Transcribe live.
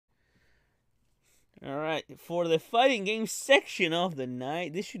Alright, for the fighting game section of the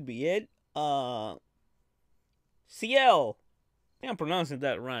night, this should be it. Ciel. I think I'm pronouncing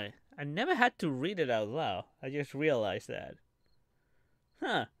that right. I never had to read it out loud. I just realized that.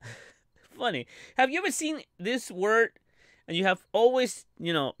 Huh. Funny. Have you ever seen this word and you have always,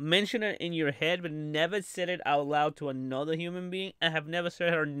 mentioned it in your head but never said it out loud to another human being? I have never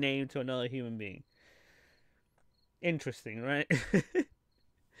said her name to another human being. Interesting, right?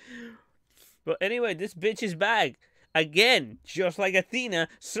 But anyway, this bitch is back. Again, just like Athena,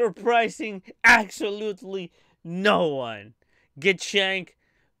 surprising absolutely no one. Get Shank,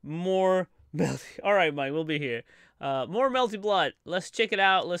 more Melty. Alright, Mike, we'll be here. More Melty Blood. Let's check it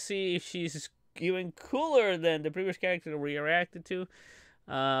out. Let's see if she's even cooler than the previous character that we reacted to.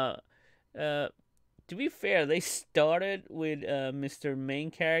 To be fair, they started with Mr. Main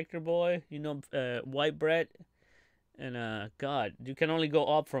Character Boy, White Bread. And God, you can only go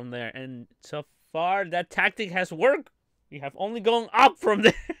up from there. And so far, that tactic has worked. You have only gone up from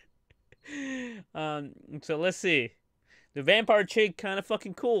there. So let's see. The vampire chick, kind of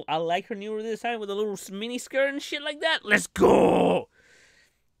fucking cool. I like her new redesign with a little mini skirt and shit like that. Let's go.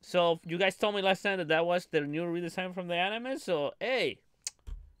 So you guys told me last time that was the new redesign from the anime. So hey,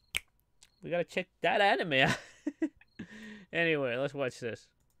 we gotta check that anime out. Anyway, let's watch this.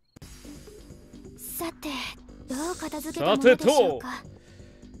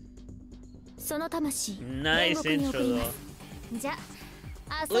 Nice intro though.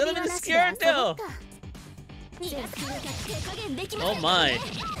 Look at the skirt though. Oh my.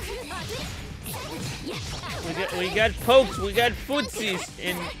 We got pokes, we got footsies,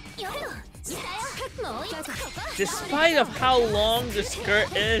 and despite of how long the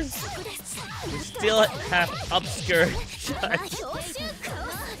skirt is, we still have upskirt shots.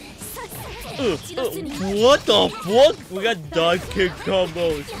 What the fuck? We got dog kick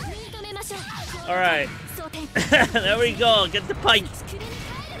combos. Alright. There we go. Get the pipes.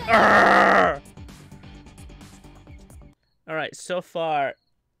 Alright, so far,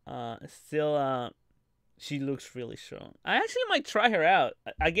 still, she looks really strong. I actually might try her out.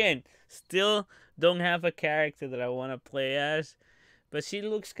 Again, still don't have a character that I want to play as. But she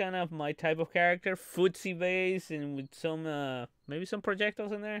looks kind of my type of character. Footsie base and with some, maybe some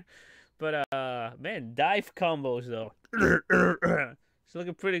projectiles in there. But, man, dive combos, though. It's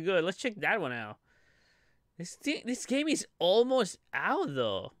looking pretty good. Let's check that one out. This game is almost out,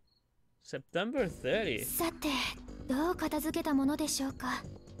 though. September 30th.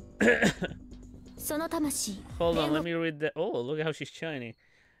 Hold on, let me read that. Oh, look at how she's shiny.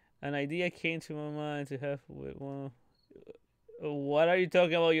 An idea came to my mind to have with one. What are you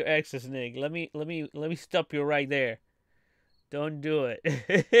talking about your exes, Nick? Let me stop you right there. Don't do it.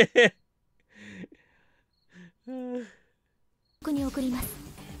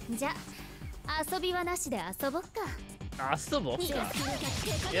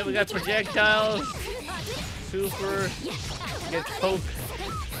 Yeah, we got projectiles, super, we got poke,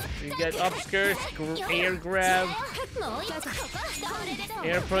 we got upskirts, air grab,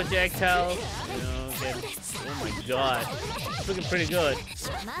 air projectiles, oh my god, it's looking pretty good.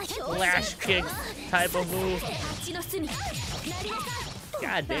 Flash kick type of move.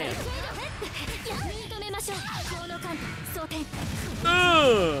 God damn.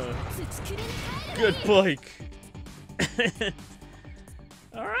 Good bike.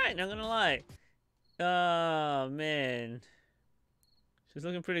 Alright, not gonna lie. Oh man. She's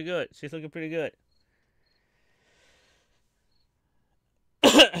looking pretty good. She's looking pretty good.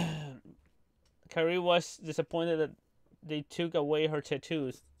 Carrie was disappointed that they took away her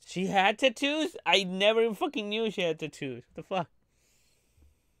tattoos. She had tattoos? I never even fucking knew she had tattoos. What the fuck?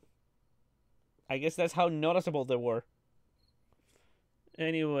 I guess that's how noticeable they were.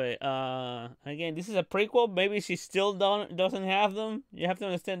 Anyway, again, this is a prequel. Maybe she still doesn't have them. You have to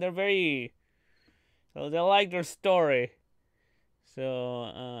understand they're very... So they like their story.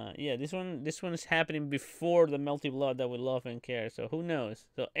 So, yeah, this one is happening before the Melty Blood that we love and care. So who knows?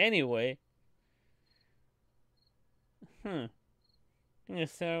 So anyway...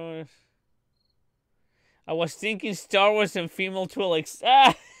 Star Wars... I was thinking Star Wars and female Twi'leks.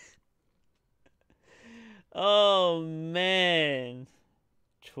 Ah! Oh, man.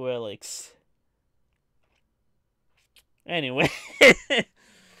 Twi'leks. Anyway.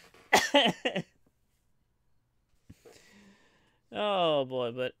 Oh,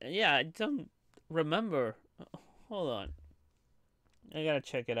 boy. But, yeah, I don't remember. Hold on. I gotta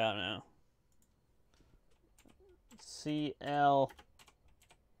check it out now. CL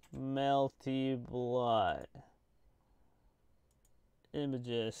Melty Blood.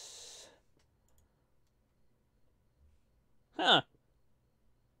 Images. Huh.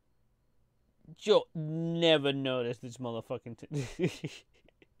 Joe never noticed this motherfucking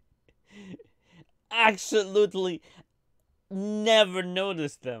absolutely never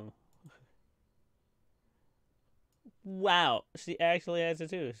noticed them. Wow, she actually has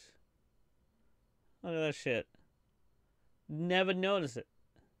tattoos. Look at that shit. Never noticed it.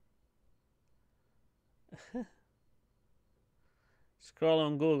 Scroll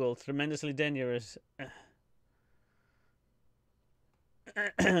on Google. Tremendously dangerous.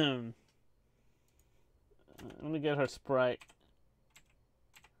 Let me get her Sprite.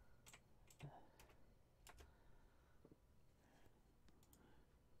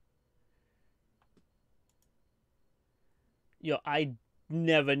 Yo, I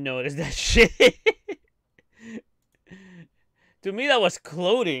never noticed that shit. To me, that was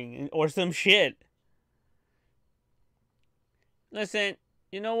clothing or some shit. Listen,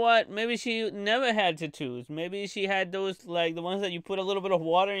 you know what? Maybe she never had tattoos. Maybe she had those, like, the ones that you put a little bit of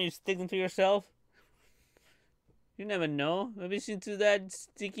water and you stick them to yourself. You never know. Maybe she's into that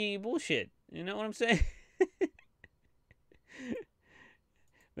sticky bullshit. You know what I'm saying?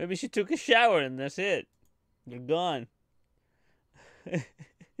 Maybe she took a shower and that's it. You're gone.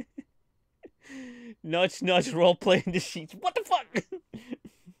 Nudge, nudge, role playing the sheets. What the fuck?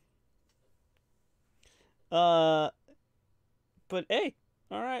 But hey,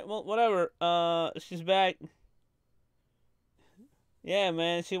 all right, well, whatever. She's back. Yeah,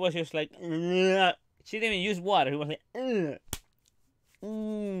 man, she was just like, ugh. She didn't even use water. She was like,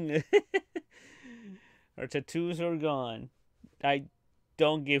 her tattoos are gone. I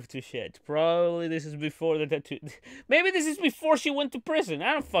don't give two shits. Probably this is before the tattoo. Maybe this is before she went to prison.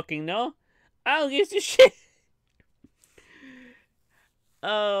 I don't fucking know. I don't give two shit.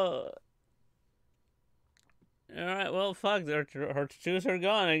 Alright, well, fuck. Her tattoos are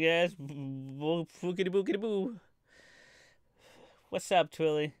gone, I guess. Bookity bookity boo. What's up,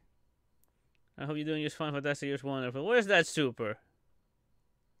 Twilly? I hope you're doing just fine. Fantastic, you're wonderful. Where's that super?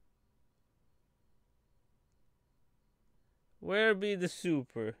 Where be the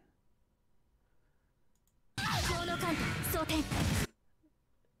super?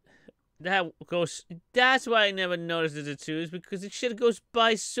 That goes. That's why I never noticed the tattoos, because the shit goes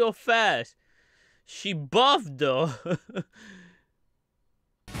by so fast. She buffed though.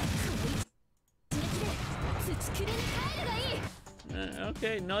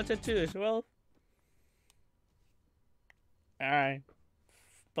 Okay, no tattoos. Well, alright.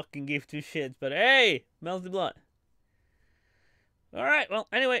 Fucking give two shits, but hey, melty blood. Alright, well,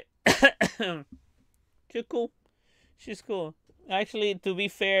 anyway. She's cool. She's cool. Actually, to be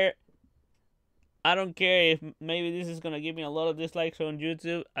fair, I don't care if maybe this is gonna give me a lot of dislikes on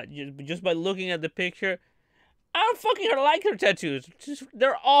YouTube. Just by looking at the picture, I don't fucking like her tattoos.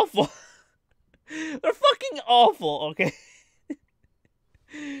 They're awful. They're fucking awful, okay?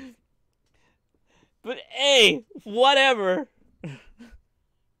 But hey, whatever.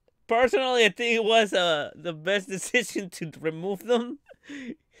 Personally, I think it was the best decision to remove them,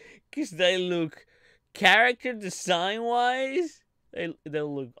 because they look, character design wise, they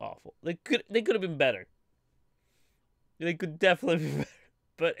look awful. They could have been better. They could definitely be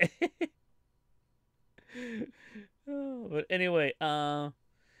better. But anyway,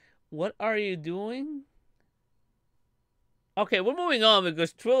 what are you doing? Okay, we're moving on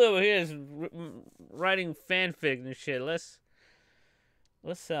because Trilly over here is writing fanfic and shit. Let's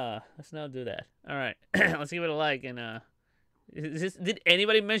now do that. All right, let's give it a like. And did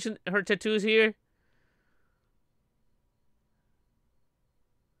anybody mention her tattoos here?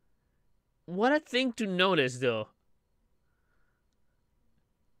 What a thing to notice, though.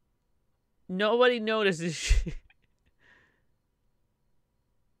 Nobody noticed this shit.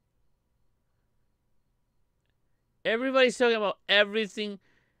 Everybody's talking about everything,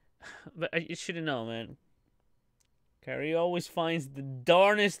 but you shouldn't know, man. Carrie always finds the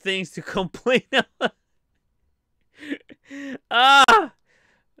darnest things to complain about.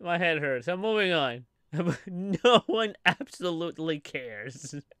 My head hurts. I'm moving on. No one absolutely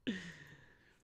cares.